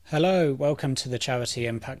Hello, welcome to the Charity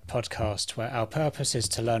Impact Podcast, where our purpose is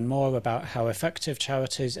to learn more about how effective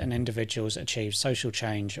charities and individuals achieve social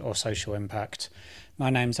change or social impact. My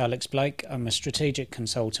name's Alex Blake. I'm a strategic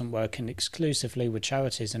consultant working exclusively with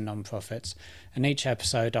charities and non-profits, and each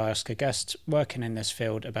episode I ask a guest working in this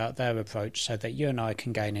field about their approach so that you and I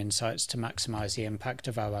can gain insights to maximise the impact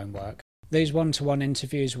of our own work. These one-to-one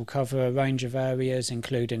interviews will cover a range of areas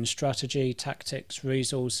including strategy, tactics,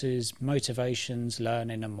 resources, motivations,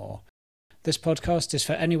 learning and more. This podcast is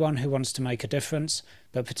for anyone who wants to make a difference,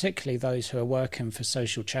 but particularly those who are working for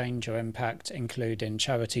social change or impact, including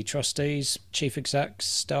charity trustees, chief execs,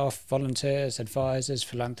 staff, volunteers, advisors,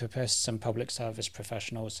 philanthropists and public service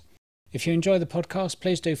professionals. If you enjoy the podcast,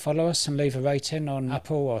 please do follow us and leave a rating on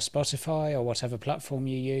Apple or Spotify or whatever platform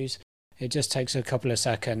you use. It just takes a couple of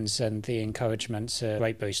seconds and the encouragement's a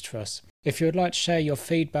great boost for us. If you would like to share your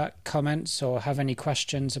feedback, comments or have any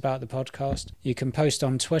questions about the podcast, you can post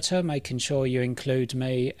on Twitter, making sure you include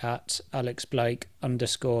me at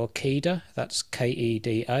AlexBlake_Keda, that's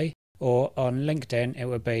Keda, or on LinkedIn it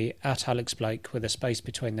would be at Alex Blake with a space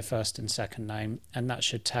between the first and second name, and that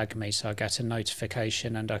should tag me so I get a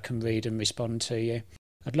notification and I can read and respond to you.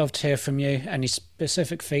 I'd love to hear from you. Any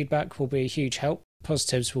specific feedback will be a huge help.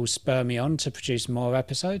 Positives will spur me on to produce more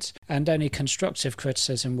episodes, and any constructive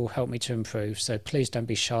criticism will help me to improve, so please don't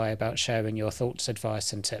be shy about sharing your thoughts,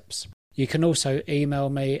 advice and tips. You can also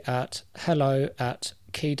email me at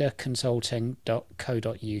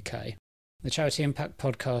hello@kedaconsulting.co.uk. The Charity Impact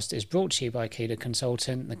Podcast is brought to you by Keda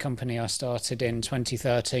Consulting, the company I started in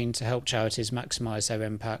 2013 to help charities maximise their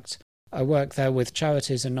impact. I work there with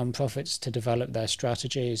charities and non-profits to develop their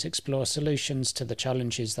strategies, explore solutions to the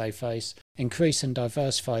challenges they face, increase and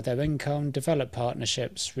diversify their income, develop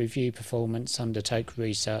partnerships, review performance, undertake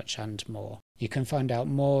research and more. You can find out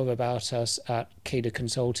more about us at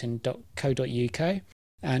kedaconsulting.co.uk,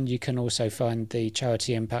 and you can also find the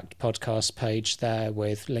Charity Impact Podcast page there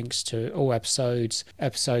with links to all episodes,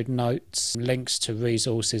 episode notes, links to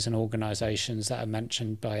resources and organisations that are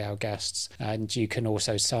mentioned by our guests. And you can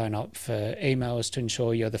also sign up for emails to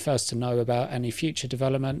ensure you're the first to know about any future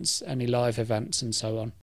developments, any live events and so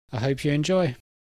on. I hope you enjoy.